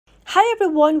Hi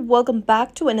everyone, welcome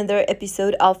back to another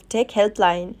episode of Tech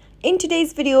Helpline. In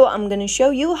today's video, I'm going to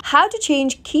show you how to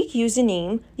change Kik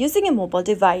username using a mobile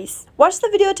device. Watch the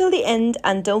video till the end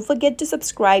and don't forget to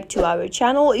subscribe to our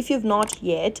channel if you've not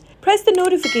yet. Press the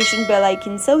notification bell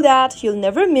icon so that you'll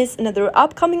never miss another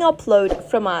upcoming upload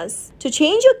from us. To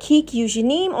change your Kik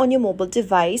username on your mobile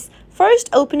device, first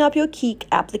open up your Kik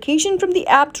application from the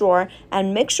app drawer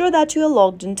and make sure that you are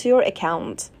logged into your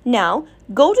account. Now,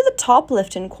 go to the top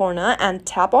left-hand corner and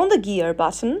tap on the gear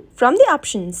button. From the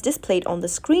options displayed on the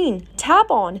screen,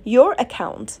 tap on your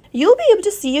account. You'll be able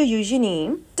to see your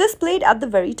username displayed at the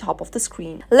very top of the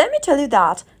screen. Let me tell you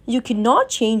that you cannot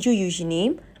change your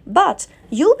username, but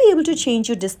you'll be able to change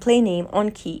your display name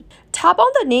on Kik. Tap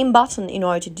on the name button in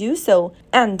order to do so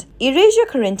and erase your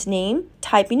current name.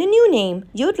 Type in a new name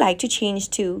you'd like to change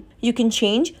to. You can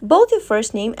change both your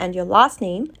first name and your last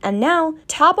name. And now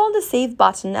tap on the save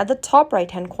button at the top right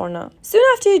hand corner. Soon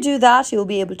after you do that, you'll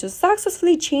be able to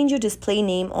successfully change your display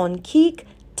name on Kik.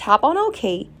 Tap on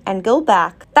OK and go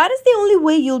back. That is the only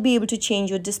way you'll be able to change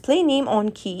your display name on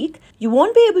Kik. You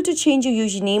won't be able to change your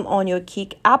username on your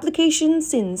Kik application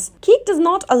since Kik does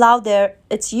not allow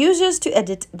its users to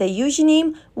edit their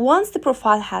username once the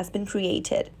profile has been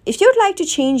created. If you'd like to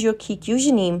change your Kik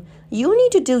username, you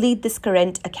need to delete this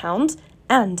current account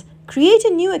and create a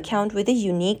new account with a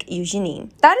unique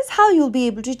username. That is how you'll be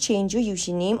able to change your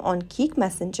username on Kik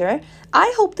Messenger.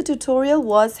 I hope the tutorial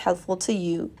was helpful to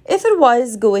you. If it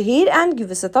was, go ahead and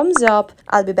give us a thumbs up.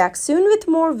 I'll be back soon with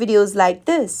more videos like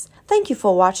this. Thank you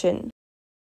for watching.